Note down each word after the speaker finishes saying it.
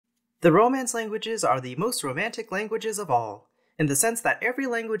The Romance languages are the most romantic languages of all, in the sense that every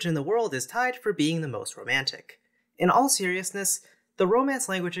language in the world is tied for being the most romantic. In all seriousness, the Romance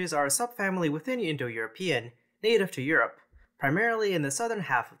languages are a subfamily within Indo-European, native to Europe, primarily in the southern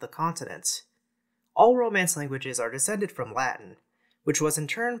half of the continent. All Romance languages are descended from Latin, which was in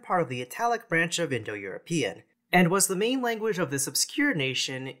turn part of the Italic branch of Indo-European, and was the main language of this obscure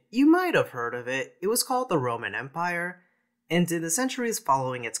nation. You might have heard of it. It was called the Roman Empire, and in the centuries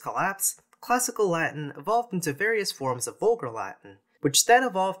following its collapse, Classical Latin evolved into various forms of Vulgar Latin, which then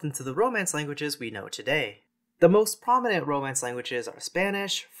evolved into the Romance languages we know today. The most prominent Romance languages are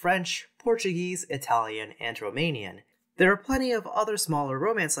Spanish, French, Portuguese, Italian, and Romanian. There are plenty of other smaller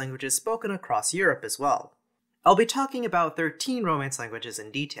Romance languages spoken across Europe as well. I'll be talking about 13 Romance languages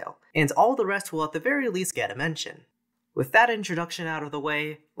in detail, and all the rest will at the very least get a mention. With that introduction out of the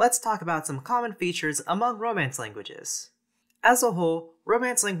way, let's talk about some common features among Romance languages. As a whole,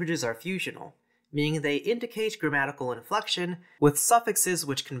 Romance languages are fusional, meaning they indicate grammatical inflection with suffixes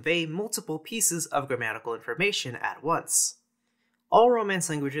which convey multiple pieces of grammatical information at once. All Romance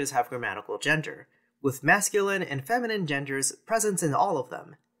languages have grammatical gender, with masculine and feminine genders present in all of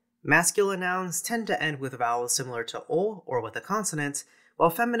them. Masculine nouns tend to end with vowels similar to o or with a consonant,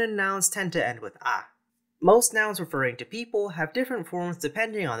 while feminine nouns tend to end with a. Most nouns referring to people have different forms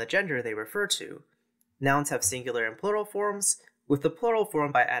depending on the gender they refer to. Nouns have singular and plural forms, with the plural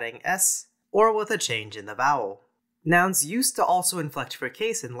form by adding s, or with a change in the vowel. Nouns used to also inflect for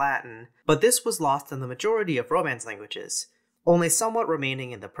case in Latin, but this was lost in the majority of Romance languages, only somewhat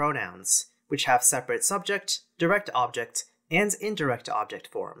remaining in the pronouns, which have separate subject, direct object, and indirect object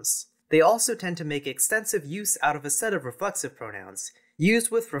forms. They also tend to make extensive use out of a set of reflexive pronouns, used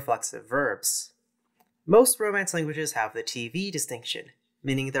with reflexive verbs. Most Romance languages have the TV distinction,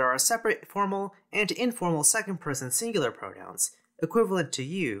 meaning there are separate formal and informal second-person singular pronouns, equivalent to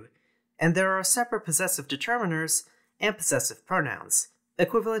you, and there are separate possessive determiners and possessive pronouns,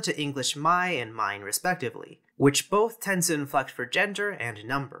 equivalent to English my and mine respectively, which both tend to inflect for gender and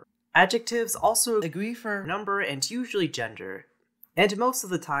number. Adjectives also agree for number and usually gender, and most of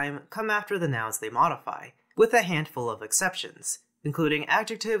the time come after the nouns they modify, with a handful of exceptions, including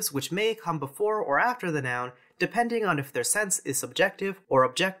adjectives which may come before or after the noun depending on if their sense is subjective or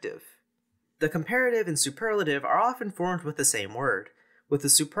objective. The comparative and superlative are often formed with the same word, with the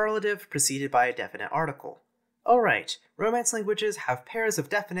superlative preceded by a definite article. Alright, Romance languages have pairs of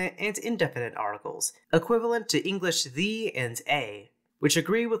definite and indefinite articles, equivalent to English the and a, which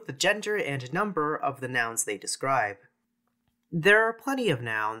agree with the gender and number of the nouns they describe. There are plenty of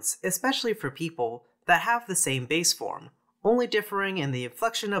nouns, especially for people, that have the same base form, only differing in the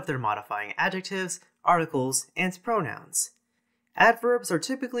inflection of their modifying adjectives, articles, and pronouns. Adverbs are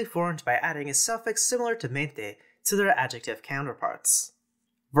typically formed by adding a suffix similar to mente to their adjective counterparts.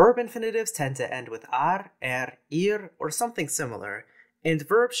 Verb infinitives tend to end with ar, ir, or something similar, and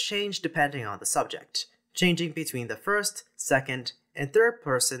verbs change depending on the subject, changing between the first, second, and third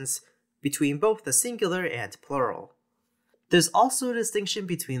persons, between both the singular and plural. There's also a distinction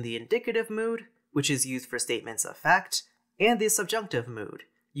between the indicative mood, which is used for statements of fact, and the subjunctive mood,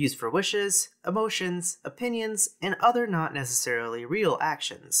 used for wishes, emotions, opinions, and other not necessarily real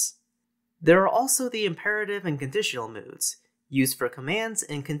actions. There are also the imperative and conditional moods, used for commands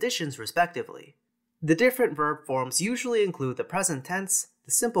and conditions respectively. The different verb forms usually include the present tense,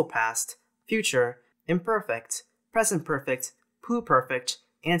 the simple past, future, imperfect, present perfect, pluperfect,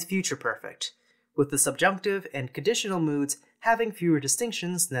 and future perfect, with the subjunctive and conditional moods having fewer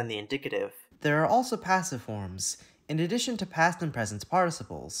distinctions than the indicative. There are also passive forms, in addition to past and present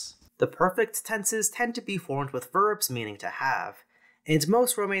participles. The perfect tenses tend to be formed with verbs meaning to have, and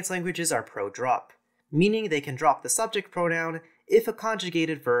most Romance languages are pro-drop, meaning they can drop the subject pronoun if a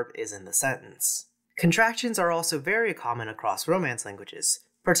conjugated verb is in the sentence. Contractions are also very common across Romance languages,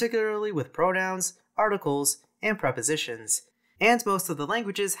 particularly with pronouns, articles, and prepositions, and most of the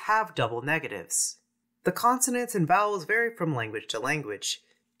languages have double negatives. The consonants and vowels vary from language to language,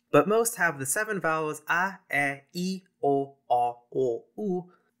 but most have the 7 vowels a, e, I, o, u,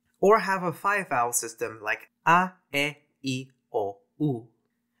 or have a 5-vowel system like a, I, o, u.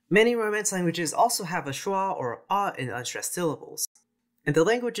 Many Romance languages also have a schwa or a in unstressed syllables, and the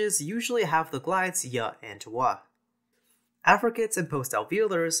languages usually have the glides y and w. Affricates and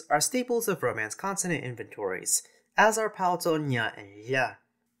postalveolars are staples of Romance consonant inventories, as are palatal ñ and y.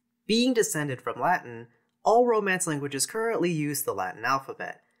 Being descended from Latin, all Romance languages currently use the Latin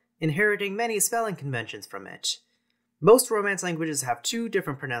alphabet, inheriting many spelling conventions from it. Most Romance languages have 2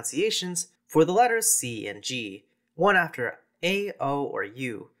 different pronunciations for the letters C and G, one after A, O, or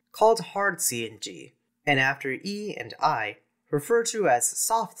U, called hard C and G, and after E and I, referred to as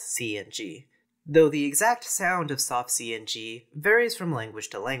soft C and G, though the exact sound of soft C and G varies from language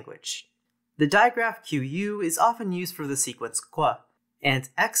to language. The digraph QU is often used for the sequence Qua, and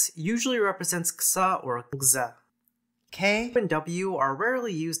X usually represents Xa or Xa. K and W are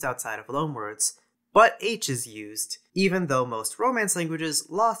rarely used outside of loanwords, but H is used, even though most Romance languages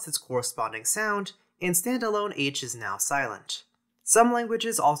lost its corresponding sound, and standalone H is now silent. Some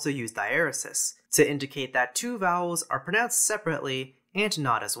languages also use diaeresis, to indicate that two vowels are pronounced separately and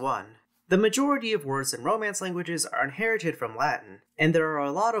not as one. The majority of words in Romance languages are inherited from Latin, and there are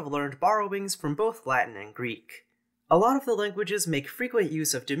a lot of learned borrowings from both Latin and Greek. A lot of the languages make frequent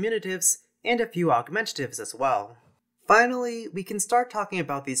use of diminutives, and a few augmentatives as well. Finally, we can start talking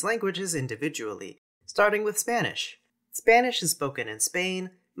about these languages individually, starting with Spanish. Spanish is spoken in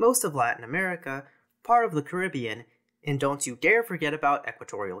Spain, most of Latin America, part of the Caribbean, and don't you dare forget about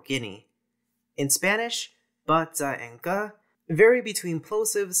Equatorial Guinea. In Spanish, ba, za, and ga vary between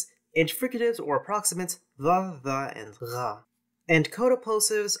plosives and fricatives or approximants va, the, and ra. And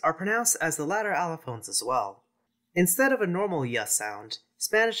coda-plosives are pronounced as the latter allophones as well. Instead of a normal ya sound,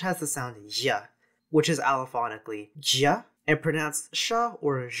 Spanish has the sound ya, which is allophonically ja and pronounced sha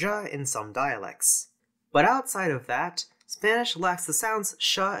or ja in some dialects. But outside of that, Spanish lacks the sounds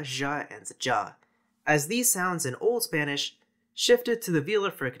sha, ja, and ja, as these sounds in Old Spanish shifted to the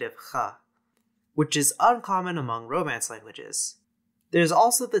velar fricative ja, which is uncommon among Romance languages. There's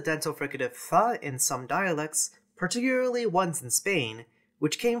also the dental fricative tha in some dialects, particularly ones in Spain,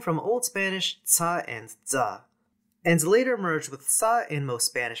 which came from Old Spanish tsa and za, and later merged with sa in most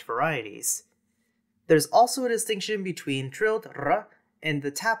Spanish varieties. There's also a distinction between trilled r and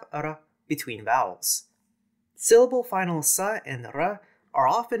the tap r between vowels. Syllable final sa and ra are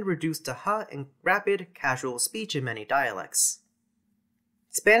often reduced to ha in rapid, casual speech in many dialects.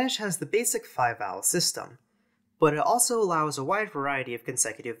 Spanish has the basic 5-vowel system, but it also allows a wide variety of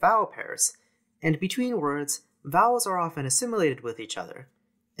consecutive vowel pairs, and between words, vowels are often assimilated with each other,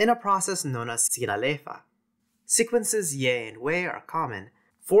 in a process known as silalefa. Sequences ye and we are common,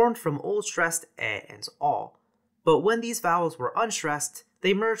 formed from old stressed e and o, but when these vowels were unstressed,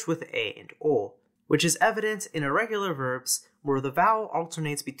 they merged with e and o, which is evident in irregular verbs where the vowel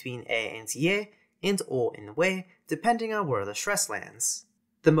alternates between e and ye and o and we, depending on where the stress lands.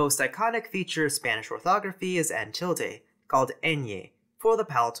 The most iconic feature of Spanish orthography is n tilde, called ñ, for the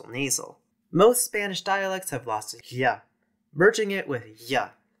palatal nasal. Most Spanish dialects have lost ya, merging it with ya,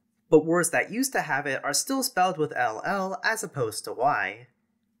 but words that used to have it are still spelled with ll as opposed to y.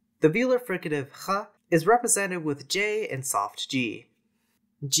 The velar fricative ch is represented with j and soft g.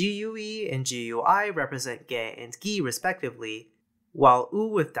 GUE and GUI represent ge and gi respectively, while u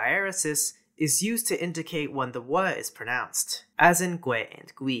with diaeresis is used to indicate when the w is pronounced, as in gue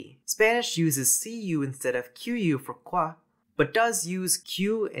and gui. Spanish uses cu instead of qu for qua, but does use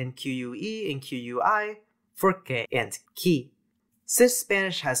q and que and qui for que and ki. Since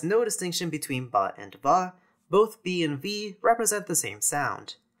Spanish has no distinction between ba and va, both b and v represent the same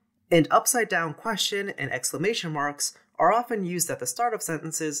sound. And upside-down question and exclamation marks are often used at the start of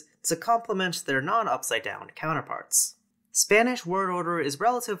sentences to complement their non-upside-down counterparts. Spanish word order is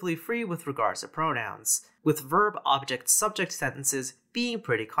relatively free with regards to pronouns, with verb-object-subject sentences being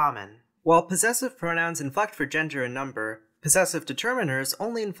pretty common. While possessive pronouns inflect for gender and number, possessive determiners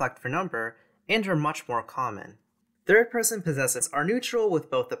only inflect for number and are much more common. Third-person possessives are neutral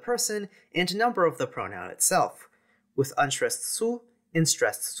with both the person and number of the pronoun itself, with unstressed su and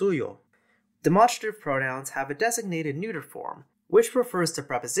stressed suyo. Demonstrative pronouns have a designated neuter form, which refers to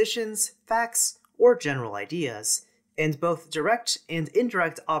prepositions, facts, or general ideas, and both direct and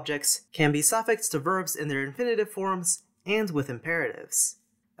indirect objects can be suffixed to verbs in their infinitive forms and with imperatives.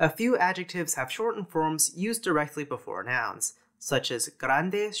 A few adjectives have shortened forms used directly before nouns, such as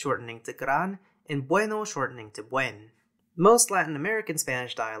grande shortening to gran and bueno shortening to buen. Most Latin American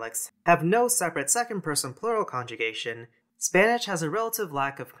Spanish dialects have no separate second-person plural conjugation. Spanish has a relative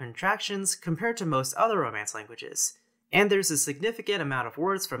lack of contractions compared to most other Romance languages, and there's a significant amount of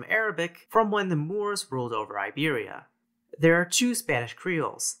words from Arabic from when the Moors ruled over Iberia. There are two Spanish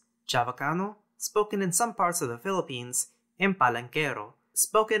creoles, Chavacano, spoken in some parts of the Philippines, and Palenquero,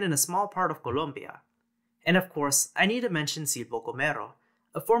 spoken in a small part of Colombia. And of course, I need to mention Silbo Gomero,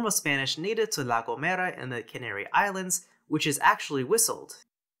 a form of Spanish native to La Gomera in the Canary Islands, which is actually whistled.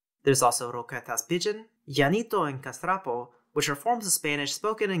 There's also Roquetas Pidgin, Llanito and Castrapo, which are forms of Spanish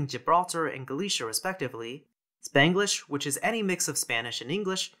spoken in Gibraltar and Galicia respectively, Spanglish, which is any mix of Spanish and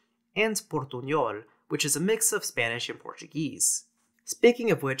English, and Portuñol, which is a mix of Spanish and Portuguese. Speaking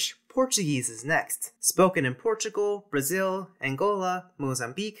of which, Portuguese is next, spoken in Portugal, Brazil, Angola,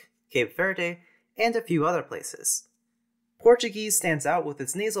 Mozambique, Cape Verde, and a few other places. Portuguese stands out with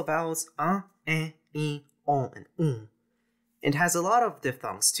its nasal vowels a, e, o, and has a lot of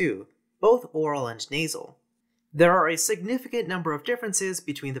diphthongs too, both oral and nasal. There are a significant number of differences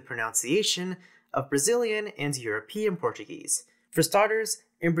between the pronunciation of Brazilian and European Portuguese. For starters,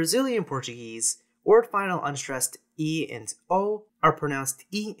 in Brazilian Portuguese, word final unstressed e and o are pronounced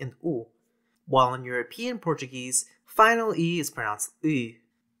e and u, while in European Portuguese, final e is pronounced u.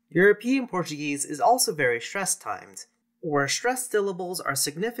 European Portuguese is also very stress-timed, where stressed syllables are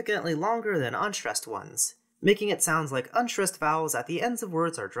significantly longer than unstressed ones, making it sound like unstressed vowels at the ends of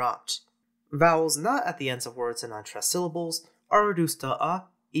words are dropped. Vowels not at the ends of words in unstressed syllables are reduced to a,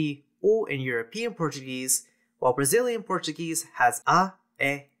 e, u in European Portuguese, while Brazilian Portuguese has a,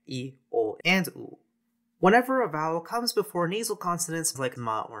 e, o, and u. Whenever a vowel comes before nasal consonants like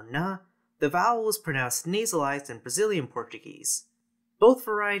ma or na, the vowel is pronounced nasalized in Brazilian Portuguese. Both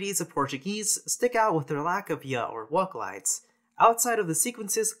varieties of Portuguese stick out with their lack of ya or wa glides, outside of the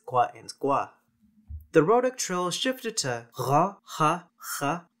sequences qua and gua. The rhotic trill shifted to ra, ha,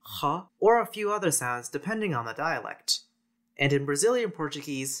 or a few other sounds depending on the dialect. And in Brazilian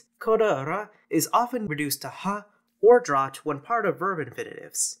Portuguese, coda ra is often reduced to ha or dropped when part of verb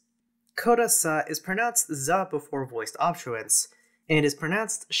infinitives. Coda sa is pronounced za before voiced obstruents, and is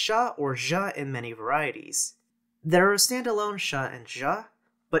pronounced sha or ja in many varieties. There are standalone sha and ja,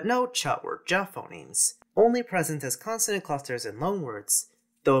 but no cha or ja phonemes, only present as consonant clusters in loanwords,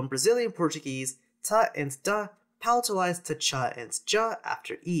 though in Brazilian Portuguese, ta and da palatalize to cha and ja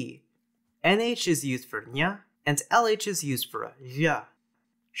after e. Nh is used for nya, and lh is used for ja.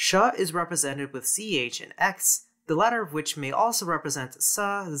 Sha is represented with ch and x, the latter of which may also represent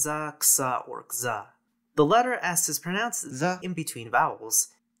sa, za, xa, or xa. The letter s is pronounced z in between vowels,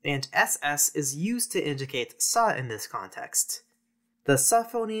 and ss is used to indicate sa in this context. The sa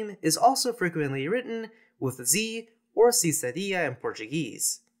phoneme is also frequently written with z or c cedilla in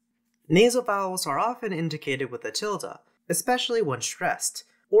Portuguese. Nasal vowels are often indicated with a tilde, especially when stressed,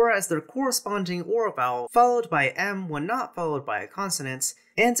 or as their corresponding oral vowel followed by m when not followed by a consonant,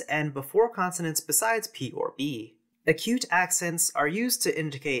 and n before consonants besides p or b. Acute accents are used to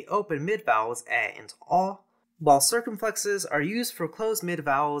indicate open mid-vowels a and o, while circumflexes are used for closed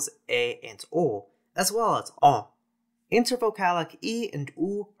mid-vowels a and o, as well as o. Intervocalic e and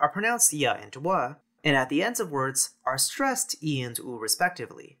u are pronounced ya and wa, and at the ends of words are stressed e and u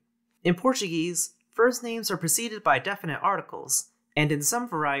respectively. In Portuguese, first names are preceded by definite articles, and in some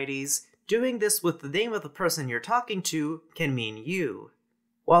varieties, doing this with the name of the person you're talking to can mean you.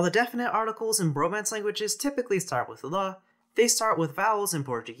 While the definite articles in Romance languages typically start with la, they start with vowels in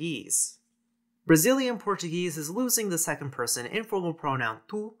Portuguese. Brazilian Portuguese is losing the second person informal pronoun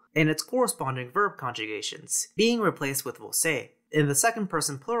tu and its corresponding verb conjugations, being replaced with você, and the second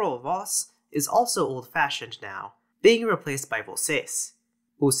person plural vós is also old-fashioned now, being replaced by vocês.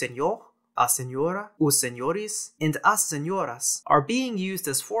 O senhor, a senhora, os senhores, and as senhoras are being used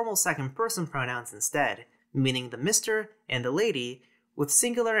as formal second person pronouns instead, meaning the Mr. and the lady, with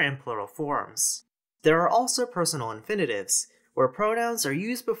singular and plural forms. There are also personal infinitives, where pronouns are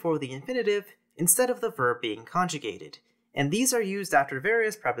used before the infinitive instead of the verb being conjugated, and these are used after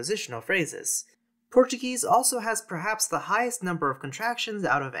various prepositional phrases. Portuguese also has perhaps the highest number of contractions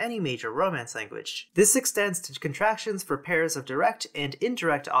out of any major Romance language. This extends to contractions for pairs of direct and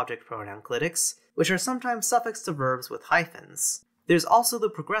indirect object pronoun clitics, which are sometimes suffixed to verbs with hyphens. There's also the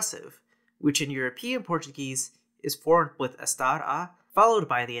progressive, which in European Portuguese is formed with estar a, followed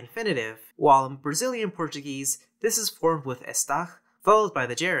by the infinitive, while in Brazilian Portuguese this is formed with estar, followed by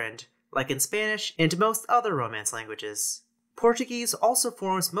the gerund, like in Spanish and most other Romance languages. Portuguese also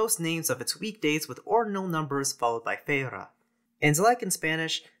forms most names of its weekdays with ordinal numbers followed by feira. And like in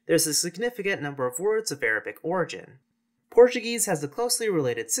Spanish, there's a significant number of words of Arabic origin. Portuguese has a closely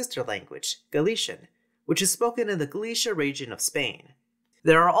related sister language, Galician, which is spoken in the Galicia region of Spain.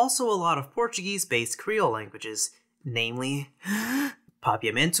 There are also a lot of Portuguese-based Creole languages, namely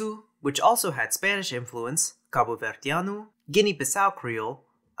Papiamentu, which also had Spanish influence, Cabo Verdeano, Guinea-Bissau Creole,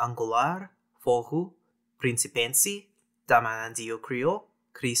 Angolar, Forro, Principense, Tamandandio Creole,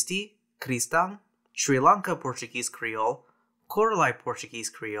 Cristi, Cristão, Sri Lanka Portuguese Creole, Coralai Portuguese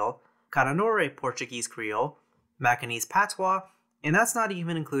Creole, Caranore Portuguese Creole, Macanese Patois, and that's not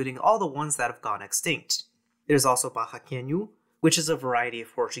even including all the ones that have gone extinct. There's also Barraquenho, which is a variety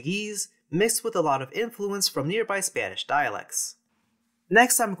of Portuguese, mixed with a lot of influence from nearby Spanish dialects.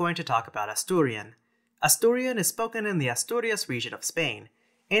 Next I'm going to talk about Asturian. Asturian is spoken in the Asturias region of Spain,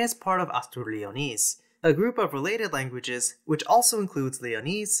 and is part of Astur-Leonese, a group of related languages which also includes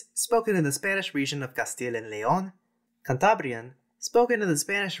Leonese, spoken in the Spanish region of Castile and Leon, Cantabrian, spoken in the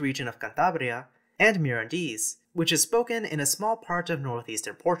Spanish region of Cantabria, and Mirandese, which is spoken in a small part of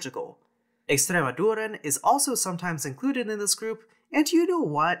northeastern Portugal. Extremaduran is also sometimes included in this group, and you know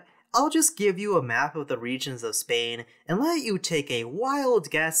what? I'll just give you a map of the regions of Spain and let you take a wild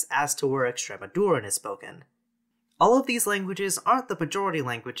guess as to where Extremaduran is spoken. All of these languages aren't the majority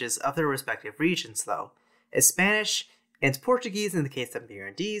languages of their respective regions though, as Spanish and Portuguese in the case of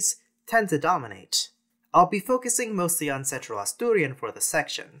Mirandese tend to dominate. I'll be focusing mostly on Central Asturian for this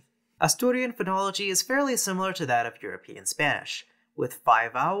section. Asturian phonology is fairly similar to that of European Spanish, with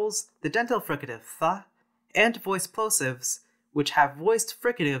 5 vowels, the dental fricative th, and voice plosives, which have voiced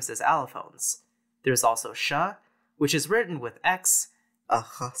fricatives as allophones. There's also sh, which is written with x, a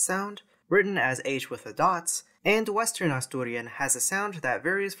h sound, written as h with the dots, and Western Asturian has a sound that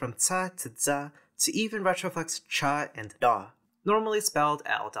varies from ts to z to even retroflex ch and da, normally spelled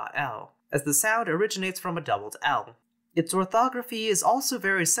l.l, as the sound originates from a doubled l. Its orthography is also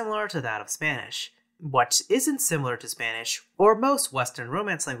very similar to that of Spanish. What isn't similar to Spanish, or most Western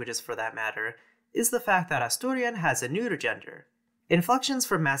Romance languages for that matter, is the fact that Asturian has a neuter gender. Inflections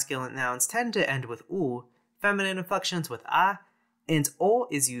for masculine nouns tend to end with u, feminine inflections with a, and o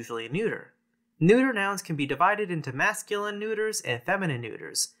is usually neuter. Neuter nouns can be divided into masculine neuters and feminine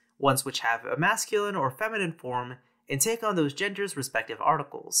neuters, ones which have a masculine or feminine form and take on those genders' respective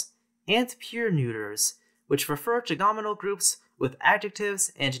articles, and pure neuters, which refer to nominal groups with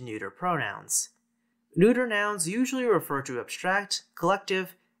adjectives and neuter pronouns. Neuter nouns usually refer to abstract,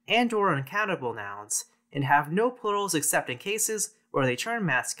 collective, and/or uncountable nouns, and have no plurals except in cases where they turn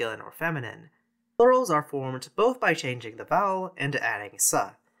masculine or feminine. Plurals are formed both by changing the vowel and adding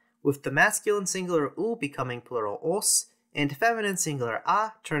sa, with the masculine singular u becoming plural os, and feminine singular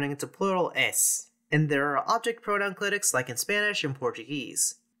a turning into plural es. And there are object pronoun clitics like in Spanish and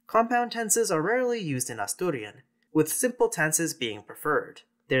Portuguese. Compound tenses are rarely used in Asturian, with simple tenses being preferred.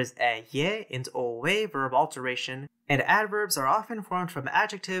 There's a ye and o we verb alteration, and adverbs are often formed from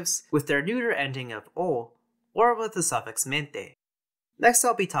adjectives with their neuter ending of o, or with the suffix mente. Next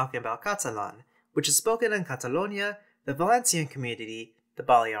I'll be talking about Catalan, which is spoken in Catalonia, the Valencian community, the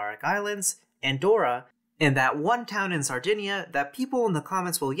Balearic Islands, Andorra, and that one town in Sardinia that people in the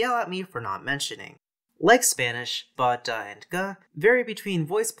comments will yell at me for not mentioning. Like Spanish, ba, da, and ga vary between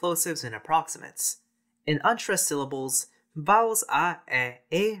voice plosives and approximates. In unstressed syllables, vowels a,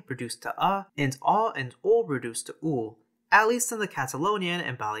 e reduce to a, and o reduce to u, at least in the Catalonian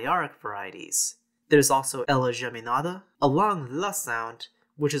and Balearic varieties. There's also L geminada, a long l sound,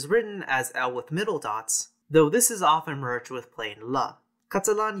 which is written as L with middle dots, though this is often merged with plain l.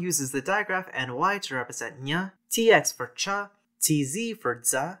 Catalan uses the digraph ny to represent ñ, tx for cha, tz for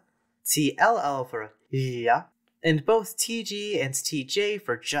za, tll for ya, and both tg and tj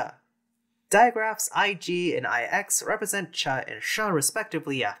for ja. Digraphs ig and ix represent cha and sha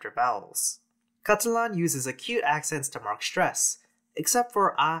respectively after vowels. Catalan uses acute accents to mark stress, except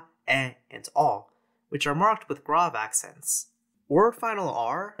for a, e, and o, which are marked with grave accents. Word final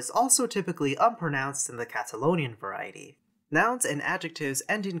r is also typically unpronounced in the Catalonian variety. Nouns and adjectives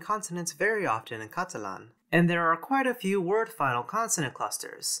end in consonants very often in Catalan, and there are quite a few word final consonant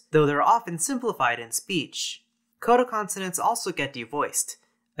clusters, though they're often simplified in speech. Coda consonants also get devoiced,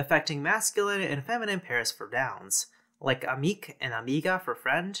 affecting masculine and feminine pairs for nouns, like amic and amiga for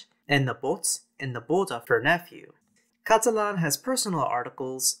friend, and nebots and neboda for nephew. Catalan has personal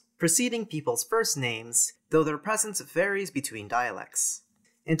articles preceding people's first names, though their presence varies between dialects,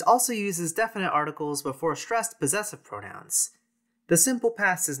 and also uses definite articles before stressed possessive pronouns. The simple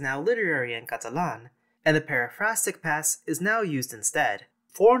past is now literary in Catalan, and the periphrastic past is now used instead,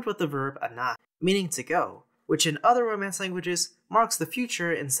 formed with the verb anar, meaning to go, which in other Romance languages marks the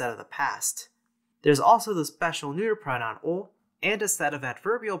future instead of the past. There's also the special neuter pronoun o, and a set of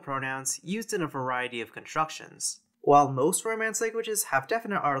adverbial pronouns used in a variety of constructions. While most Romance languages have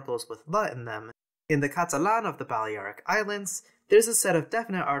definite articles with la in them, in the Catalan of the Balearic Islands, there's a set of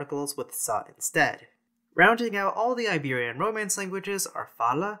definite articles with sa instead. Rounding out all the Iberian Romance languages are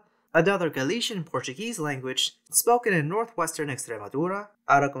fala, another Galician Portuguese language spoken in northwestern Extremadura,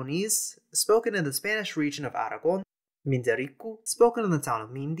 Aragonese, spoken in the Spanish region of Aragon, Minderico, spoken in the town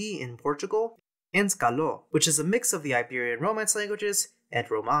of Mindi in Portugal, and Scalo, which is a mix of the Iberian Romance languages and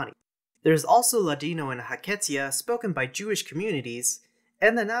Romani. There's also Ladino and Haketia spoken by Jewish communities,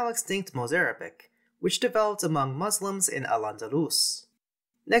 and the now extinct Mozarabic, which developed among Muslims in Al-Andalus.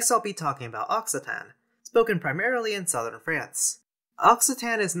 Next I'll be talking about Occitan, spoken primarily in southern France.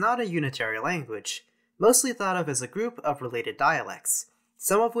 Occitan is not a unitary language, mostly thought of as a group of related dialects,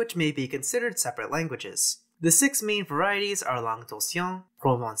 some of which may be considered separate languages. The 6 main varieties are Languedocian,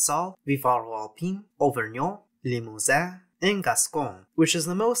 Provençal, Vivarois-Alpin, Auvergnat, Limousin, and Gascon, which is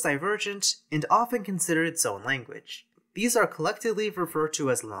the most divergent and often considered its own language. These are collectively referred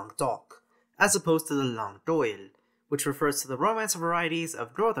to as Languedoc, as opposed to the Langue d'Oil, which refers to the Romance varieties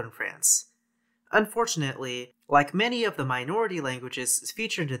of northern France. Unfortunately, like many of the minority languages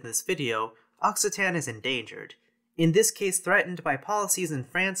featured in this video, Occitan is endangered, in this case threatened by policies in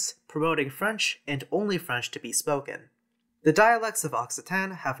France promoting French and only French to be spoken. The dialects of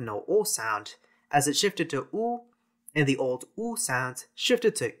Occitan have no O sound, as it shifted to U, and the old U sound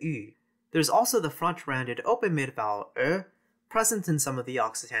shifted to U. There's also the front-rounded open mid-vowel E, present in some of the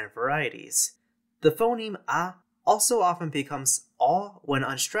Occitan varieties. The phoneme A also often becomes A when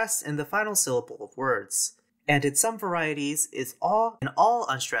unstressed in the final syllable of words, and in some varieties is A in all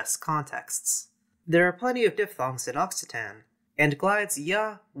unstressed contexts. There are plenty of diphthongs in Occitan, and glides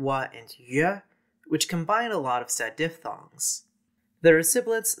ya, wa, and y, which combine a lot of said diphthongs. There are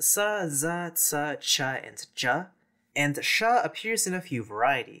sibilants sa, za, tsa, cha, and ja, and sha appears in a few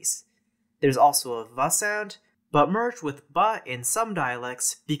varieties. There's also a va sound, but merged with ba in some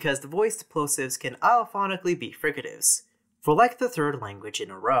dialects because the voiced plosives can allophonically be fricatives, for like the third language in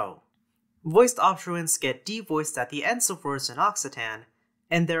a row. Voiced obstruents get devoiced at the ends of words in Occitan,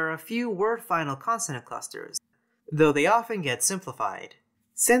 and there are a few word-final consonant clusters, though they often get simplified.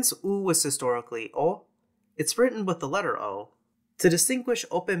 Since U was historically O, it's written with the letter O. To distinguish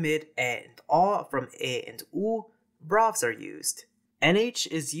open mid E and A from E and U, bravs are used. NH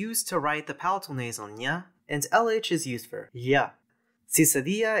is used to write the palatal nasal nya, and LH is used for ya.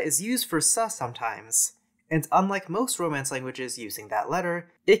 Cisadilla is used for sa sometimes, and unlike most Romance languages using that letter,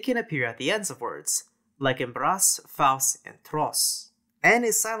 it can appear at the ends of words, like in bras, faus, and tros. N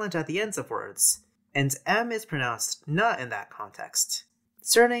is silent at the ends of words, and M is pronounced na in that context.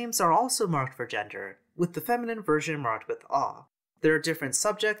 Surnames are also marked for gender, with the feminine version marked with a. There are different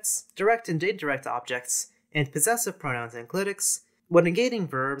subjects, direct and indirect objects, and possessive pronouns and clitics. When negating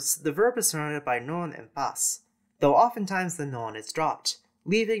verbs, the verb is surrounded by non and pas, though oftentimes the non is dropped,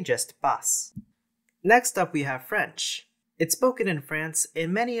 leaving just pas. Next up we have French. It's spoken in France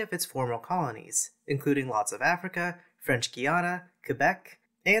in many of its former colonies, including lots of Africa, French Guiana, Quebec,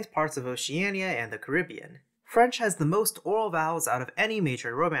 and parts of Oceania and the Caribbean. French has the most oral vowels out of any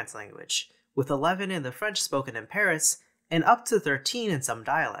major Romance language, with 11 in the French spoken in Paris, and up to 13 in some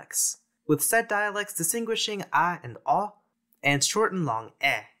dialects, with said dialects distinguishing a and o, and short and long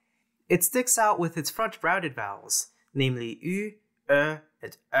e. It sticks out with its front rounded vowels, namely u,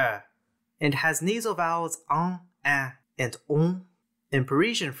 and and has nasal vowels en, and on in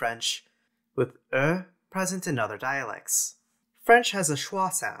Parisian French, with present in other dialects. French has a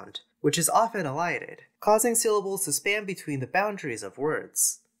schwa sound, which is often elided, causing syllables to span between the boundaries of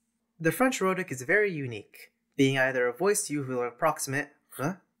words. The French rhotic is very unique, being either a voiced uvular approximate,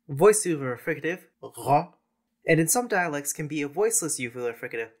 voiced uvular fricative, and in some dialects can be a voiceless uvular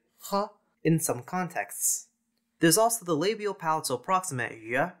fricative, in some contexts. There's also the labial palatal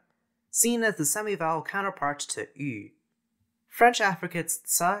approximate, seen as the semi-vowel counterpart to u. French affricates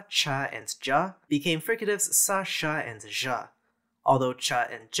sa, cha, and ja became fricatives sa, sha, and ja, although cha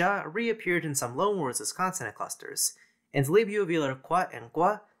and ja reappeared in some loanwords as consonant clusters, and labiovelar qua and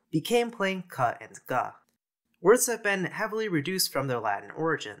gua became plain ka and ga. Words have been heavily reduced from their Latin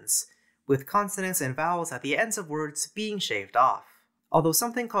origins, with consonants and vowels at the ends of words being shaved off, although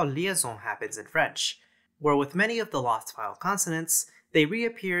something called liaison happens in French, where with many of the lost vowel consonants, they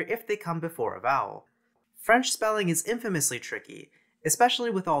reappear if they come before a vowel. French spelling is infamously tricky, especially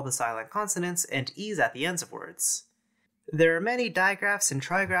with all the silent consonants and e's at the ends of words. There are many digraphs and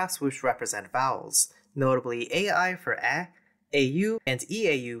trigraphs which represent vowels, notably ai for au, and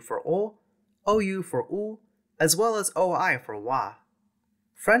eau for o, ou for u, as well as oi for wa.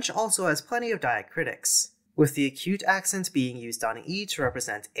 French also has plenty of diacritics, with the acute accent being used on e to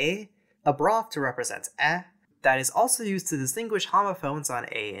represent above to represent that is also used to distinguish homophones on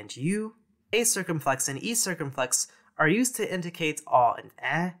a and u. A circumflex and E circumflex are used to indicate A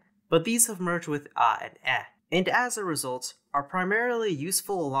and but these have merged with A and and as a result are primarily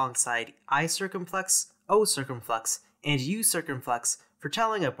useful alongside I circumflex, O circumflex, and U circumflex for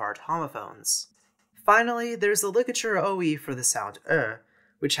telling apart homophones. Finally, there's the ligature OE for the sound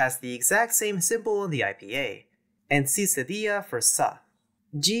which has the exact same symbol in the IPA, and cisadilla for sa.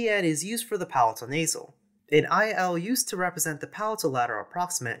 GN is used for the palatal nasal, and IL used to represent the palatal lateral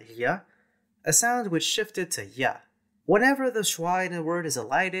approximate a sound which shifted to ya. Whenever the schwa in a word is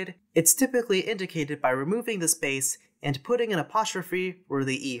elided, it's typically indicated by removing the space and putting an apostrophe where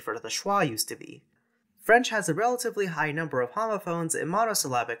the e for the schwa used to be. French has a relatively high number of homophones in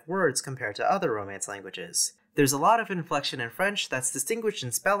monosyllabic words compared to other Romance languages. There's a lot of inflection in French that's distinguished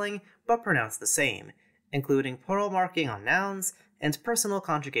in spelling but pronounced the same, including plural marking on nouns and personal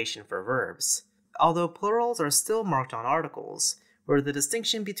conjugation for verbs, although plurals are still marked on articles, where the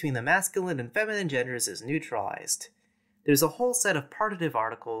distinction between the masculine and feminine genders is neutralized. There's a whole set of partitive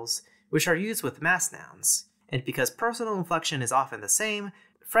articles, which are used with mass nouns, and because personal inflection is often the same,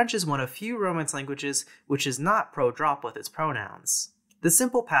 French is one of few Romance languages which is not pro-drop with its pronouns. The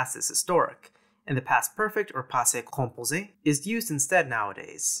simple past is historic, and the past perfect or passé composé is used instead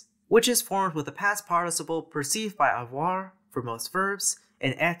nowadays, which is formed with the past participle perceived by avoir for most verbs,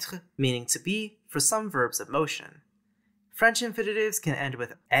 and être meaning to be for some verbs of motion. French infinitives can end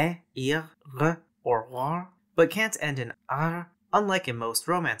with e, ir, re, or roir, but can't end in ar, unlike in most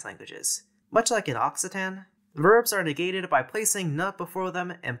Romance languages. Much like in Occitan, verbs are negated by placing ne before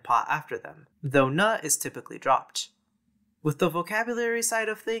them and pas after them, though ne is typically dropped. With the vocabulary side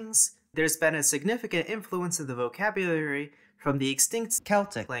of things, there's been a significant influence in the vocabulary from the extinct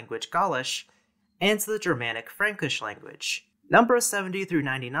Celtic language Gaulish and the Germanic Frankish language. Numbers 70 through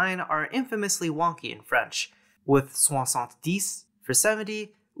 99 are infamously wonky in French, with 70 for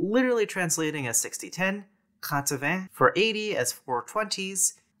 70 literally translating as 60-10, 80 for 80 as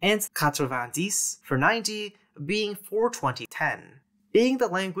 420s, and 90 for 90 being 420-10. Being the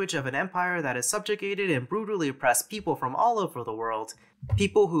language of an empire that has subjugated and brutally oppressed people from all over the world,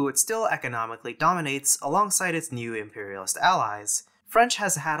 people who it still economically dominates alongside its new imperialist allies, French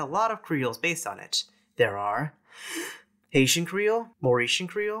has had a lot of creoles based on it. There are Haitian Creole, Mauritian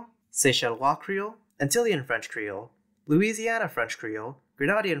Creole, Seychellois Creole, Antillean French Creole, Louisiana French Creole,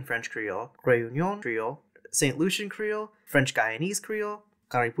 Grenadian French Creole, Réunion Creole, St. Lucian Creole, French Guyanese Creole,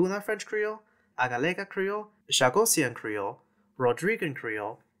 Caribuna French Creole, Agalega Creole, Chagosian Creole, Rodrigan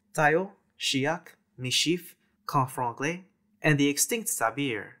Creole, Tayo, Chiac, Michif, Confranglais, and the extinct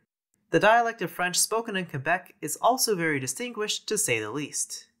Sabir. The dialect of French spoken in Quebec is also very distinguished, to say the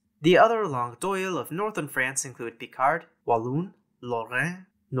least. The other langues d'oil of northern France include Picard, Walloon, Lorrain,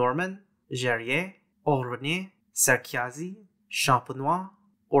 Norman, Gerrier, Auvergnat, Cercazi, Champenois,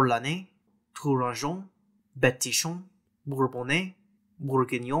 Orlanais, Tourangeau, Betichon, Bourbonnais,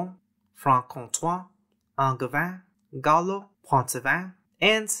 Bourguignon, Franc-Comtois, Angevin, Gallo, Poitevin,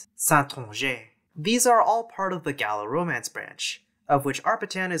 and Saintonge. These are all part of the Gallo-Romance branch, of which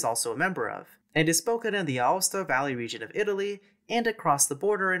Arpitan is also a member of, and is spoken in the Aosta Valley region of Italy and across the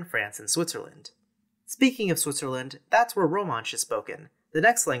border in France and Switzerland. Speaking of Switzerland, that's where Romansh is spoken, the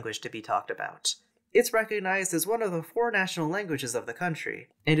next language to be talked about. It's recognized as one of the 4 national languages of the country,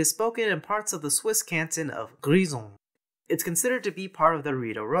 and is spoken in parts of the Swiss canton of Grisons. It's considered to be part of the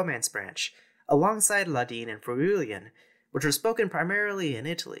Rhaeto-Romance branch, alongside Ladin and Friulian, which are spoken primarily in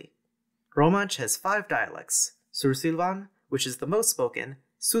Italy. Romansh has 5 dialects: Sursilvan, which is the most spoken,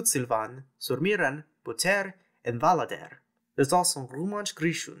 Sudsilvan, Surmiran, Buter, and Valader. There's also Romansh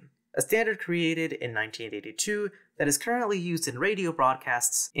Grishun, a standard created in 1982 that is currently used in radio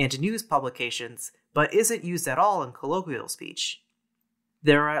broadcasts and news publications, but isn't used at all in colloquial speech.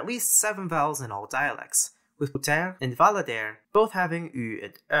 There are at least 7 vowels in all dialects, with Buter and Valader both having U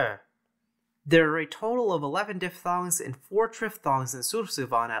and E. There are a total of 11 diphthongs and 4 triphthongs in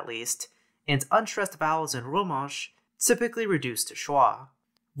Sursilvan at least, and unstressed vowels in Romansh, typically reduced to schwa.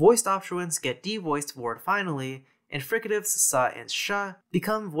 Voiced obstruents get devoiced word finally, and fricatives sa and sha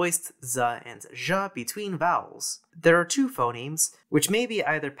become voiced za and ja between vowels. There are 2 phonemes, which may be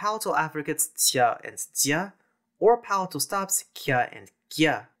either palatal affricates tia and tia, or palatal stops kya and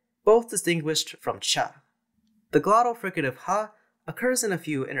kya, both distinguished from cha. The glottal fricative ha occurs in a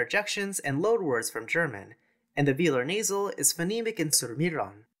few interjections and load words from German, and the velar nasal is phonemic in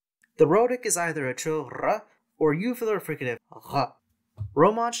Surmiran. The rhotic is either a trill r or uvular fricative r.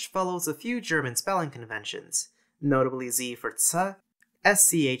 Romansh follows a few German spelling conventions, notably z for tsa,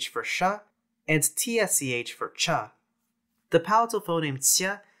 sch for sha, and tsch for cha. The palatal phoneme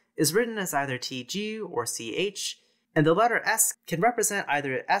tia is written as either tg or ch, and the letter s can represent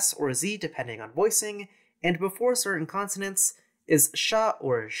either s or z depending on voicing, and before certain consonants is sha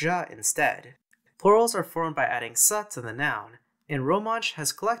or ja instead. Plurals are formed by adding sa to the noun, and Romansh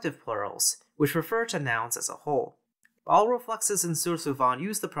has collective plurals, which refer to nouns as a whole. All reflexes in Sursilvan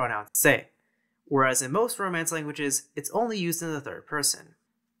use the pronoun se, whereas in most Romance languages, it's only used in the third person.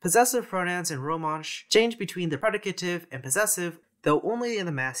 Possessive pronouns in Romansh change between the predicative and possessive, though only in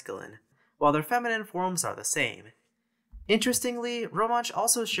the masculine, while their feminine forms are the same. Interestingly, Romansh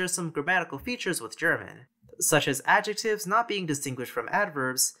also shares some grammatical features with German, such as adjectives not being distinguished from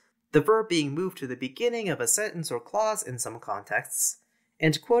adverbs, the verb being moved to the beginning of a sentence or clause in some contexts,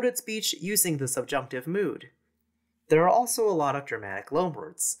 and quoted speech using the subjunctive mood. There are also a lot of Germanic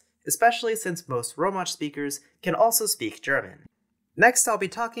loanwords, especially since most Romansh speakers can also speak German. Next, I'll be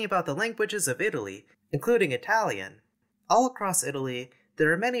talking about the languages of Italy, including Italian. All across Italy,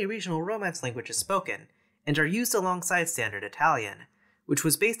 there are many regional Romance languages spoken, and are used alongside Standard Italian, which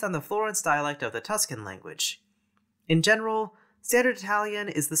was based on the Florence dialect of the Tuscan language. In general, Standard Italian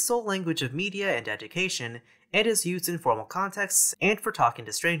is the sole language of media and education, and is used in formal contexts and for talking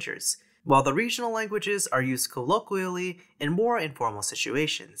to strangers, while the regional languages are used colloquially in more informal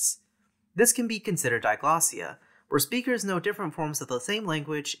situations. This can be considered diglossia, where speakers know different forms of the same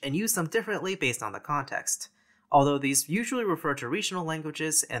language and use them differently based on the context, although these usually refer to regional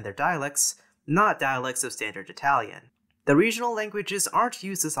languages and their dialects, not dialects of Standard Italian. The regional languages aren't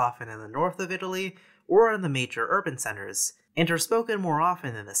used as often in the north of Italy or in the major urban centers, and are spoken more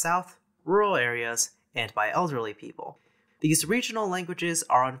often in the south, rural areas, and by elderly people. These regional languages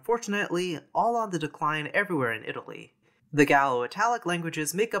are unfortunately all on the decline everywhere in Italy. The Gallo-Italic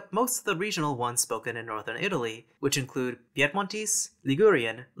languages make up most of the regional ones spoken in northern Italy, which include Piedmontese,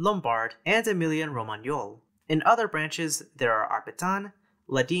 Ligurian, Lombard, and Emilian Romagnol. In other branches, there are Occitan,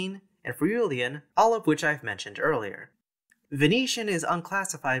 Ladin, and Friulian, all of which I've mentioned earlier. Venetian is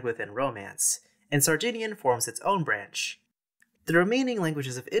unclassified within Romance, and Sardinian forms its own branch. The remaining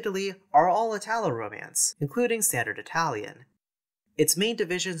languages of Italy are all Italo-Romance, including Standard Italian. Its main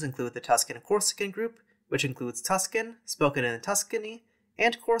divisions include the Tuscan-Corsican group, which includes Tuscan, spoken in Tuscany,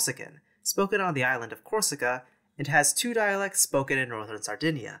 and Corsican, spoken on the island of Corsica, and has two dialects spoken in northern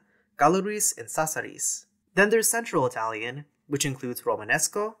Sardinia, Gallurese and Sassarese. Then there's Central Italian, which includes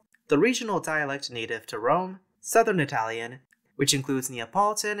Romanesco, the regional dialect native to Rome, Southern Italian, which includes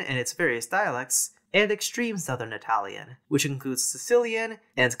Neapolitan and its various dialects, and Extreme Southern Italian, which includes Sicilian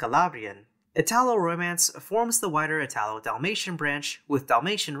and Calabrian. Italo-Romance forms the wider Italo-Dalmatian branch with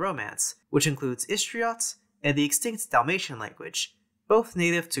Dalmatian Romance, which includes Istriot and the extinct Dalmatian language, both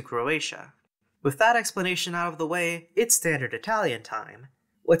native to Croatia. With that explanation out of the way, it's Standard Italian time.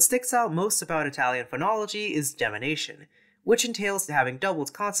 What sticks out most about Italian phonology is gemination, which entails having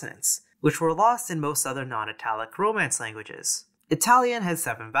doubled consonants, which were lost in most other non-Italic Romance languages. Italian has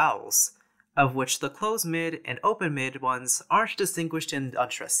 7 vowels, of which the closed mid and open mid ones aren't distinguished in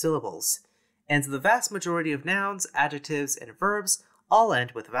unstressed syllables, and the vast majority of nouns, adjectives, and verbs all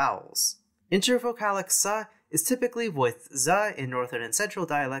end with vowels. Intervocalic sa is typically voiced za in northern and central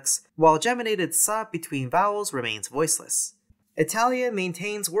dialects, while geminated sa between vowels remains voiceless. Italian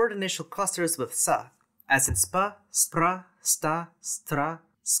maintains word initial clusters with sa, as in spa, spra, sta, stra,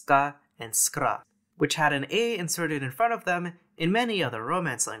 ska, and skra, which had an a inserted in front of them in many other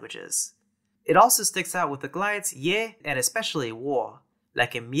Romance languages. It also sticks out with the glides ye and especially wo,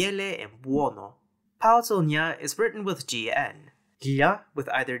 like in miele and buono. Palatal nya is written with gn, gya with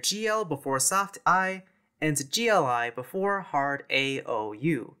either gl before soft I, and gli before hard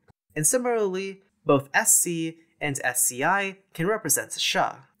a-o-u. And similarly, both sc and sci can represent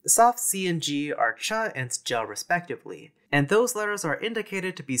sha. Soft c and g are cha and ja respectively, and those letters are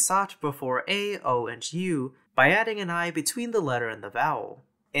indicated to be soft before a, o, and u by adding an I between the letter and the vowel,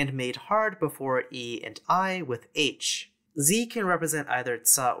 and made hard before e and I with h. Z can represent either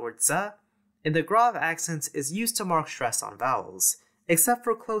tsa or tza, and the grave accent is used to mark stress on vowels, except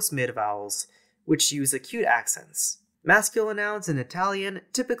for close mid-vowels, which use acute accents. Masculine nouns in Italian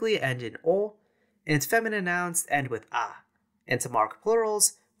typically end in o, and feminine nouns end with a, and to mark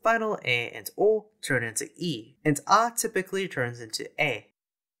plurals, final a and o turn into e, and a typically turns into a.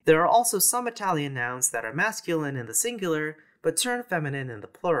 There are also some Italian nouns that are masculine in the singular, but turn feminine in the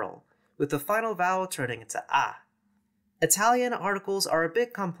plural, with the final vowel turning into a. Italian articles are a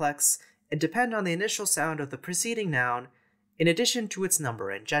bit complex and depend on the initial sound of the preceding noun, in addition to its number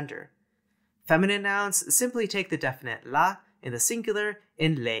and gender. Feminine nouns simply take the definite la in the singular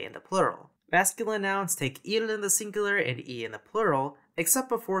and le in the plural. Masculine nouns take il in the singular and e in the plural, except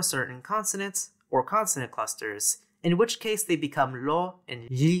before certain consonants or consonant clusters, in which case they become lo and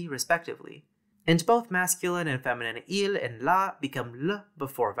li respectively. And both masculine and feminine il and la become l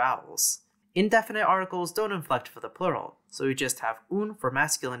before vowels. Indefinite articles don't inflect for the plural, so we just have un for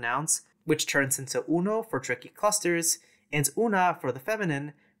masculine nouns, which turns into uno for tricky clusters, and una for the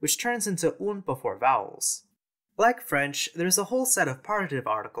feminine, which turns into un before vowels. Like French, there's a whole set of partitive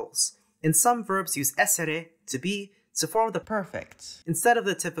articles, and some verbs use essere, to be, to form the perfect, instead of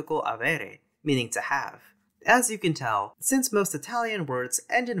the typical avere, meaning to have. As you can tell, since most Italian words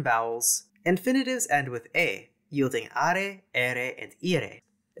end in vowels, infinitives end with a, yielding are, ere, and ire.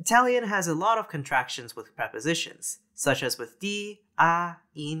 Italian has a lot of contractions with prepositions, such as with di, a,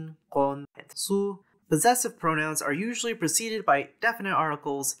 in, con, and su. Possessive pronouns are usually preceded by definite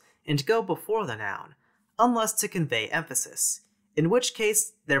articles and go before the noun, unless to convey emphasis, in which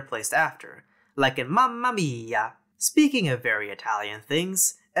case they're placed after, like in mamma mia. Speaking of very Italian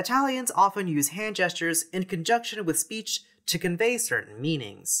things, Italians often use hand gestures in conjunction with speech to convey certain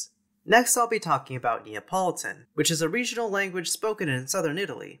meanings. Next, I'll be talking about Neapolitan, which is a regional language spoken in southern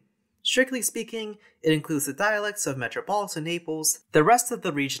Italy. Strictly speaking, it includes the dialects of metropolitan Naples, the rest of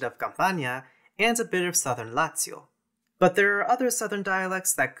the region of Campania, and a bit of southern Lazio. But there are other southern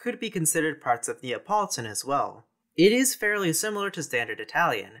dialects that could be considered parts of Neapolitan as well. It is fairly similar to Standard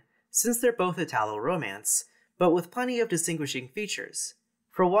Italian, since they're both Italo-Romance, but with plenty of distinguishing features.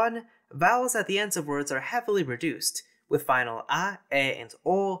 For one, vowels at the ends of words are heavily reduced, with final a, e, and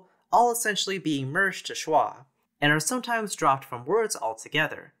o all essentially being merged to schwa, and are sometimes dropped from words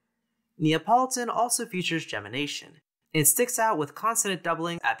altogether. Neapolitan also features gemination. It sticks out with consonant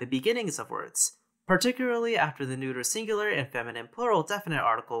doubling at the beginnings of words, particularly after the neuter singular and feminine plural definite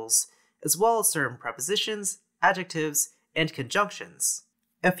articles, as well as certain prepositions, adjectives, and conjunctions.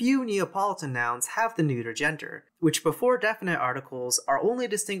 A few Neapolitan nouns have the neuter gender, which before definite articles are only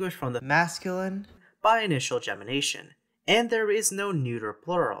distinguished from the masculine by initial gemination, and there is no neuter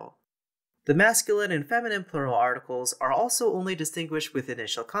plural. The masculine and feminine plural articles are also only distinguished with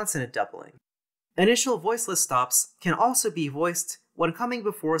initial consonant doubling. Initial voiceless stops can also be voiced when coming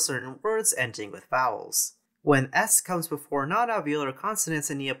before certain words ending with vowels. When S comes before non-alveolar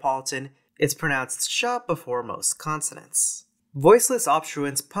consonants in Neapolitan, it's pronounced sh before most consonants. Voiceless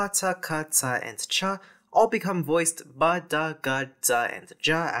obstruents pa, ta, ka, ta, and cha all become voiced ba, da, ga, da, and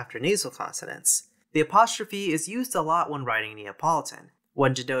ja after nasal consonants. The apostrophe is used a lot when writing Neapolitan,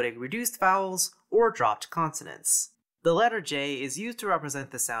 when denoting reduced vowels or dropped consonants. The letter J is used to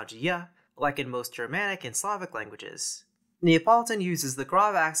represent the sound y, like in most Germanic and Slavic languages. Neapolitan uses the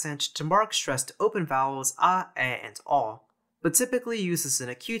grave accent to mark stressed open vowels a, e, and o, but typically uses an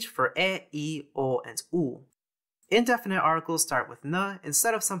acute for e, I, o, and u. Indefinite articles start with n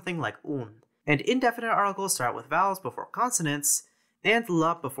instead of something like un, and indefinite articles start with vowels before consonants, and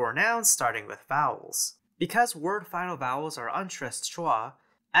l before nouns starting with vowels. Because word final vowels are unstressed schwa,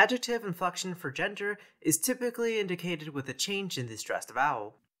 adjective inflection for gender is typically indicated with a change in the stressed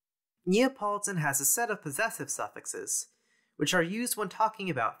vowel. Neapolitan has a set of possessive suffixes, which are used when talking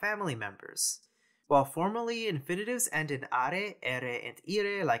about family members. While formally infinitives end in are, ere, and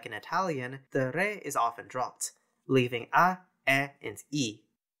ire like in Italian, the re is often dropped, leaving a, e, and I.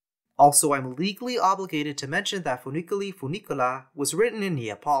 Also, I'm legally obligated to mention that Funiculi Funicula was written in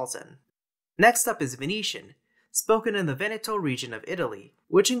Neapolitan. Next up is Venetian, spoken in the Veneto region of Italy,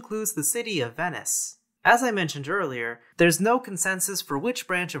 which includes the city of Venice. As I mentioned earlier, there's no consensus for which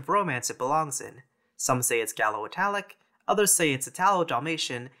branch of Romance it belongs in. Some say it's Gallo-Italic, others say it's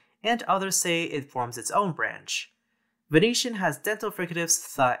Italo-Dalmatian, and others say it forms its own branch. Venetian has dental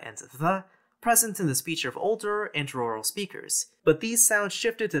fricatives th and th present in the speech of older and rural speakers, but these sounds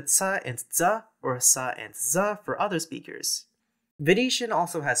shifted to ts and z or sa and z for other speakers. Venetian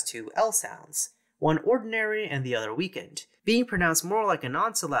also has two L sounds, one ordinary and the other weakened, being pronounced more like a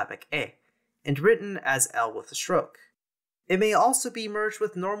non-syllabic e, and written as L with a stroke. It may also be merged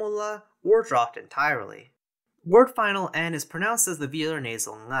with normal l or dropped entirely. Word final n is pronounced as the velar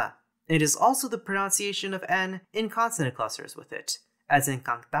nasal ng. It is also the pronunciation of n in consonant clusters with it, as in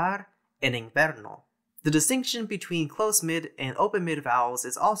cantar and inverno. The distinction between close mid and open mid vowels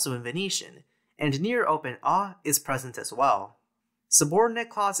is also in Venetian, and near open a is present as well. Subordinate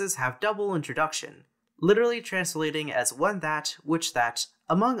clauses have double introduction, literally translating as when that, which that,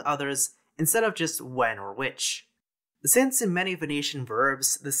 among others, instead of just when or which. Since in many Venetian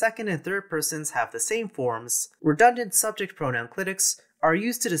verbs, the second and third persons have the same forms, redundant subject pronoun clitics are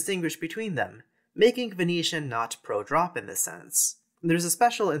used to distinguish between them, making Venetian not pro-drop in this sense. There's a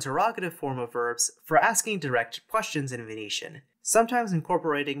special interrogative form of verbs for asking direct questions in Venetian, sometimes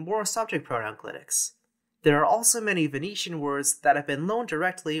incorporating more subject pronoun clitics. There are also many Venetian words that have been loaned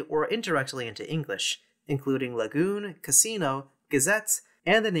directly or indirectly into English, including lagoon, casino, gazette,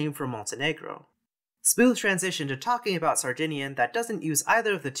 and the name for Montenegro. Smooth transition to talking about Sardinian that doesn't use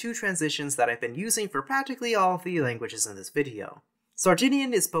either of the two transitions that I've been using for practically all of the languages in this video.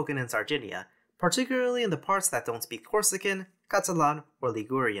 Sardinian is spoken in Sardinia, particularly in the parts that don't speak Corsican, Catalan, or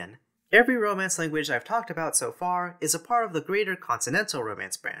Ligurian. Every Romance language I've talked about so far is a part of the greater Continental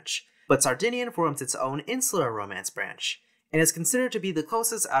Romance branch, but Sardinian forms its own Insular Romance branch, and is considered to be the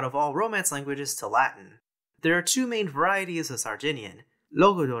closest out of all Romance languages to Latin. There are two main varieties of Sardinian: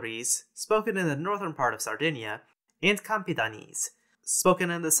 Logudorese, spoken in the northern part of Sardinia, and Campidanese, spoken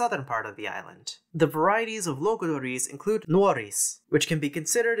in the southern part of the island. The varieties of Logudorese include Nuorese, which can be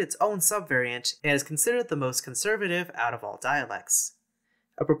considered its own subvariant and is considered the most conservative out of all dialects.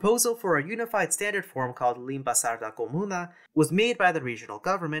 A proposal for a unified standard form called Limba Sarda Comuna was made by the regional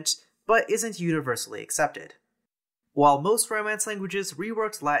government, but isn't universally accepted. While most Romance languages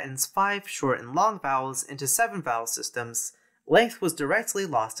reworked Latin's 5 short and long vowels into 7 vowel systems, length was directly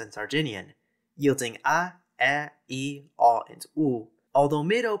lost in Sardinian, yielding a, e, o, and u, although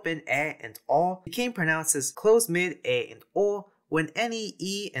mid-open e and o became pronounced as closed mid e and o when any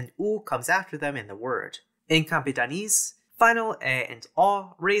e and u comes after them in the word. In Campidanese, final e and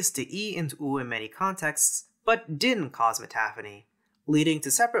o raised to e and u in many contexts, but didn't cause metaphony, leading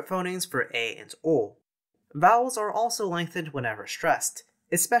to separate phonemes for e and o. Vowels are also lengthened whenever stressed,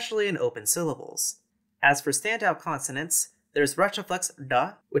 especially in open syllables. As for standout consonants, there's retroflex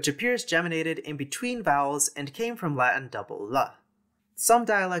d, which appears geminated in between vowels and came from Latin double l. Some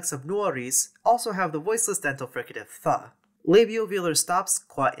dialects of Nuorese also have the voiceless dental fricative th. Labiovelar stops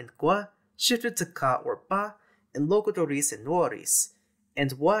qua and gua shifted to ka or ba in Logodoris and Nuorese,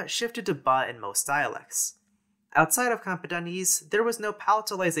 and wa shifted to ba in most dialects. Outside of Campidanese, there was no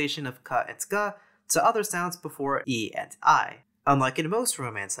palatalization of ka and ga to other sounds before e and I, unlike in most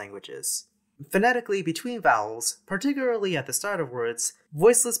Romance languages. Phonetically, between vowels, particularly at the start of words,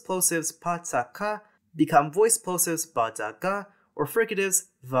 voiceless plosives pa ta ka become voice plosives ba da ga or fricatives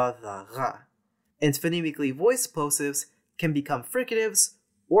va da ga. And phonemically, voice plosives can become fricatives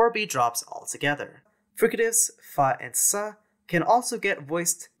or be drops altogether. Fricatives fa and sa can also get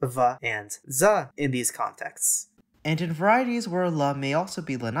voiced va and za in these contexts. And in varieties where la may also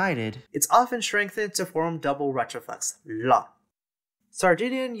be lenited, it's often strengthened to form double retroflex la.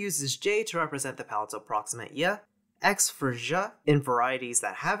 Sardinian uses j to represent the palatal proximant y, x for j in varieties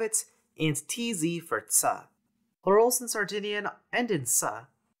that have it, and tz for tsa. Plurals in Sardinian end in sa,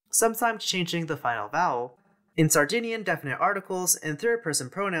 sometimes changing the final vowel. In Sardinian, definite articles and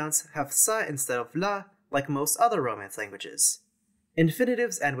third-person pronouns have sa instead of la, like most other Romance languages.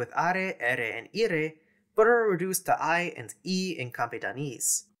 Infinitives end with are, ere, and ire, but are reduced to I and E in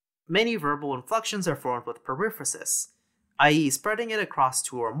Campidanese. Many verbal inflections are formed with periphrasis, i.e. spreading it across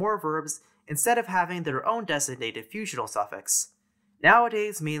 2 or more verbs instead of having their own designated fusional suffix.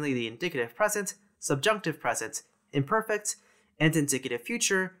 Nowadays, mainly the indicative present, subjunctive present, imperfect, and indicative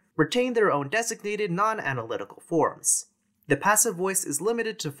future retain their own designated non-analytical forms. The passive voice is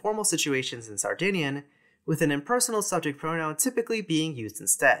limited to formal situations in Sardinian, with an impersonal subject pronoun typically being used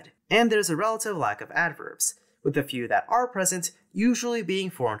instead, and there's a relative lack of adverbs, with the few that are present usually being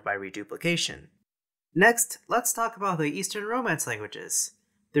formed by reduplication. Next, let's talk about the Eastern Romance languages.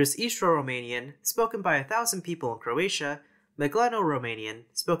 There's Istro-Romanian, spoken by 1,000 people in Croatia, Megleno-Romanian,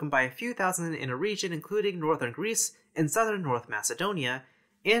 spoken by a few thousand in a region including northern Greece and southern North Macedonia,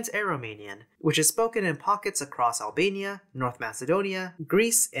 and Aromanian, which is spoken in pockets across Albania, North Macedonia,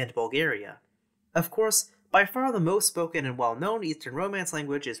 Greece, and Bulgaria. Of course, by far the most spoken and well-known Eastern Romance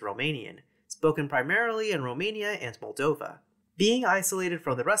language is Romanian, spoken primarily in Romania and Moldova. Being isolated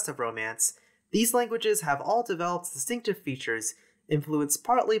from the rest of Romance, these languages have all developed distinctive features influenced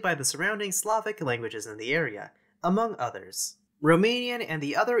partly by the surrounding Slavic languages in the area, among others. Romanian and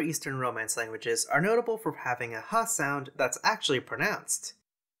the other Eastern Romance languages are notable for having a h sound that's actually pronounced.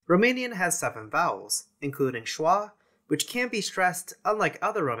 Romanian has 7 vowels, including schwa, which can be stressed unlike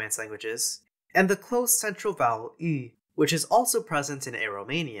other Romance languages, and the close central vowel u, which is also present in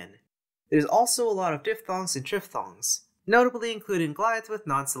Aromanian. There's also a lot of diphthongs and triphthongs, notably including glides with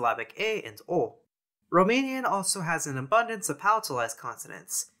non-syllabic a and o. Romanian also has an abundance of palatalized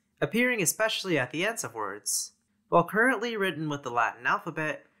consonants, appearing especially at the ends of words. While currently written with the Latin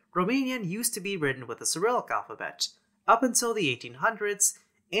alphabet, Romanian used to be written with the Cyrillic alphabet, up until the 1800s,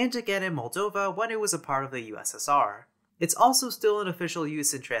 and again in Moldova when it was a part of the USSR. It's also still in official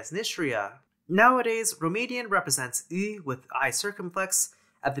use in Transnistria. Nowadays, Romanian represents U with I circumflex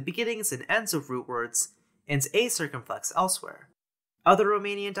at the beginnings and ends of root words, and A circumflex elsewhere. Other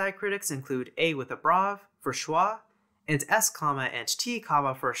Romanian diacritics include A with a brav for schwa, and S, and T,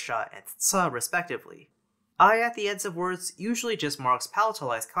 for sha and tsa respectively. I at the ends of words usually just marks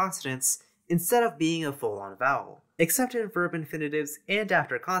palatalized consonants instead of being a full-on vowel, except in verb infinitives and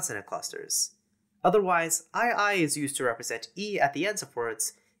after consonant clusters. Otherwise, I is used to represent E at the ends of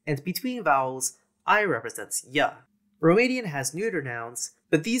words, and between vowels, I represents ya. Romanian has neuter nouns,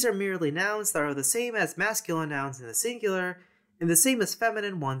 but these are merely nouns that are the same as masculine nouns in the singular, and the same as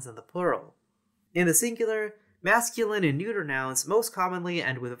feminine ones in the plural. In the singular, masculine and neuter nouns most commonly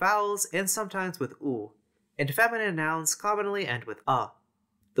end with vowels and sometimes with u, and feminine nouns commonly end with a.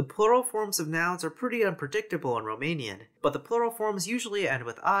 The plural forms of nouns are pretty unpredictable in Romanian, but the plural forms usually end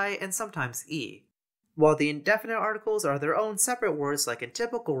with I and sometimes e. While the indefinite articles are their own separate words like in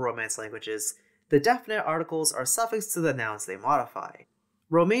typical Romance languages, the definite articles are suffixed to the nouns they modify.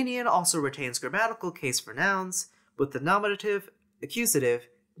 Romanian also retains grammatical case for nouns, with the nominative, accusative,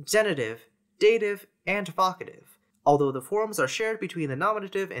 genitive, dative, and vocative, although the forms are shared between the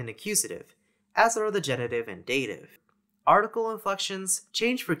nominative and accusative, as are the genitive and dative. Article inflections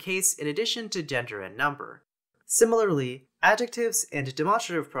change for case in addition to gender and number. Similarly, adjectives and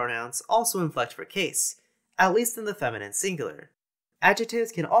demonstrative pronouns also inflect for case, at least in the feminine singular.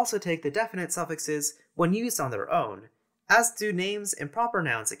 Adjectives can also take the definite suffixes when used on their own, as do names and proper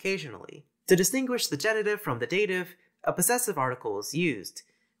nouns occasionally. To distinguish the genitive from the dative, a possessive article is used,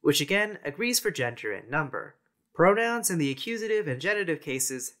 which again agrees for gender and number. Pronouns in the accusative and genitive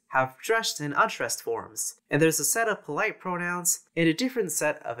cases have stressed and unstressed forms, and there's a set of polite pronouns and a different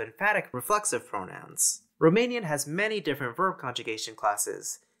set of emphatic reflexive pronouns. Romanian has many different verb conjugation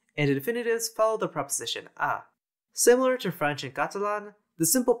classes, and infinitives follow the preposition a. Similar to French and Catalan, the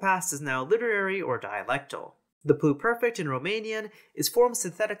simple past is now literary or dialectal. The pluperfect in Romanian is formed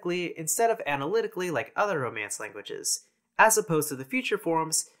synthetically instead of analytically like other Romance languages, as opposed to the future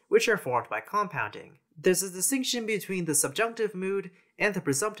forms, which are formed by compounding. There's a distinction between the subjunctive mood and the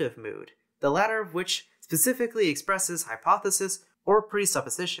presumptive mood, the latter of which specifically expresses hypothesis or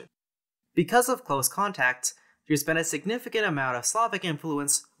presupposition. Because of close contact, there's been a significant amount of Slavic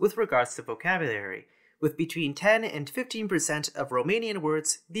influence with regards to vocabulary, with between 10 and 15% of Romanian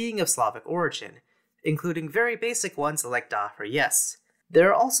words being of Slavic origin, including very basic ones like da for yes. There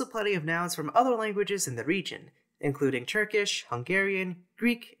are also plenty of nouns from other languages in the region, including Turkish, Hungarian,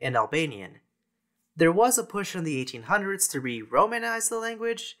 Greek, and Albanian. There was a push in the 1800s to re-Romanize the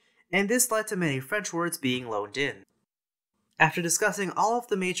language, and this led to many French words being loaned in. After discussing all of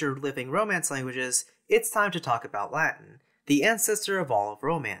the major living Romance languages, it's time to talk about Latin, the ancestor of all of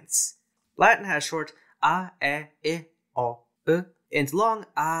Romance. Latin has short a, e, o, e, and long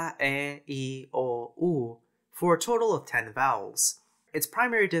a, e, I, o, u, for a total of 10 vowels. Its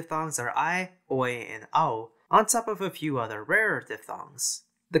primary diphthongs are I, oi, and au, on top of a few other rarer diphthongs.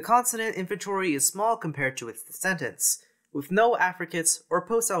 The consonant inventory is small compared to its descendants, with no affricates or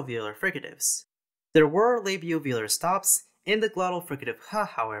post-alveolar fricatives. There were labiovelar stops in the glottal fricative h,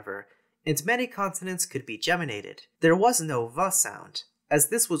 however, and many consonants could be geminated. There was no v sound, as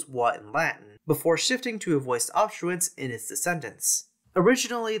this was what in Latin, before shifting to a voiced obstruent in its descendants.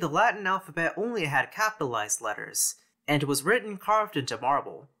 Originally, the Latin alphabet only had capitalized letters, and was written carved into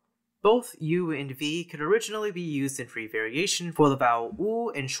marble. Both U and V could originally be used in free variation for the vowel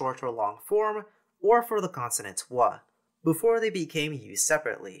U in short or long form, or for the consonant W, before they became used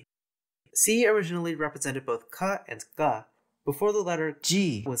separately. C originally represented both K and G, before the letter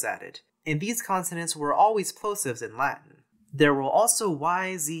G was added, and these consonants were always plosives in Latin. There were also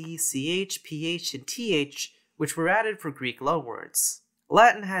Y, Z, CH, PH, and TH, which were added for Greek loanwords.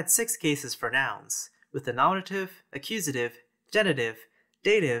 Latin had 6 cases for nouns, with the nominative, accusative, genitive,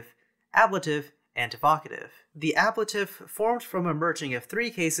 dative, ablative, and vocative. The ablative formed from a merging of 3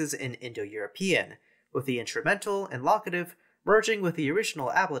 cases in Indo-European, with the instrumental and locative merging with the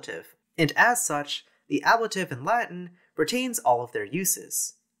original ablative, and as such, the ablative in Latin retains all of their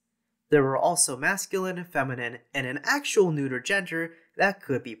uses. There were also masculine, feminine, and an actual neuter gender that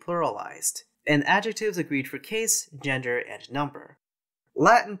could be pluralized, and adjectives agreed for case, gender, and number.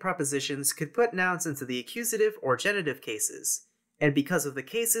 Latin prepositions could put nouns into the accusative or genitive cases, and because of the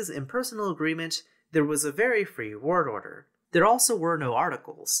cases in personal agreement, there was a very free word order. There also were no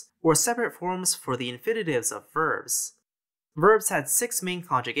articles, or separate forms for the infinitives of verbs. Verbs had 6 main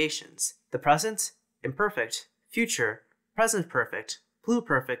conjugations: the present, imperfect, future, present perfect,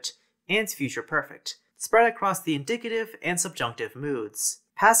 pluperfect, and future perfect, spread across the indicative and subjunctive moods.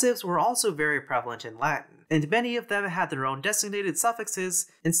 Passives were also very prevalent in Latin, and many of them had their own designated suffixes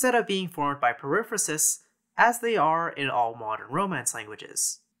instead of being formed by periphrasis, as they are in all modern Romance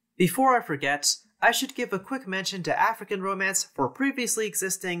languages. Before I forget, I should give a quick mention to African Romance for previously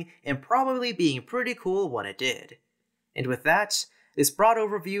existing and probably being pretty cool when it did. And with that, this broad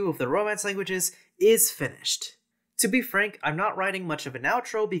overview of the Romance languages is finished. To be frank, I'm not writing much of an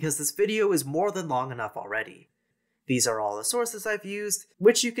outro because this video is more than long enough already. These are all the sources I've used,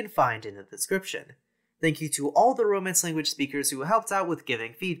 which you can find in the description. Thank you to all the Romance language speakers who helped out with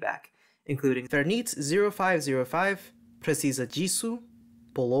giving feedback, including Fernit0505, Precisa Jisu,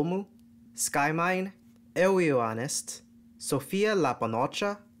 Polomu, Skymine, Euionist, Sofia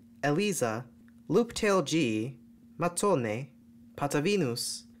Lapanocha, Eliza, Looptail G, Matone,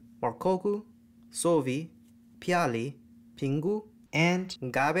 Patavinus, Markoku, Sovi, Piali, Pingu, and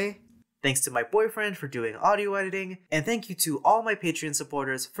Ngabe. Thanks to my boyfriend for doing audio editing, and thank you to all my Patreon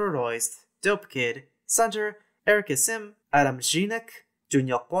supporters for Royst, Dope Kid, Sunter, Erica Sim, Adam Zhinek,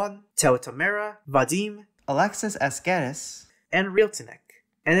 Junyok Kwon, Teo Tamara, Vadim, Alexis Ascaris, and Realtinek.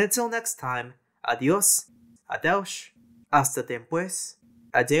 And until next time, adios, adeus, hasta después,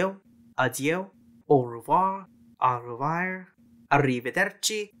 adeu, adieu, au revoir, au revoir,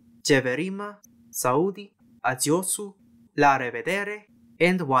 arrivederci, jeverima, saudi, adiosu, la revedere,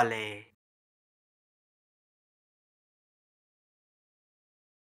 and wale.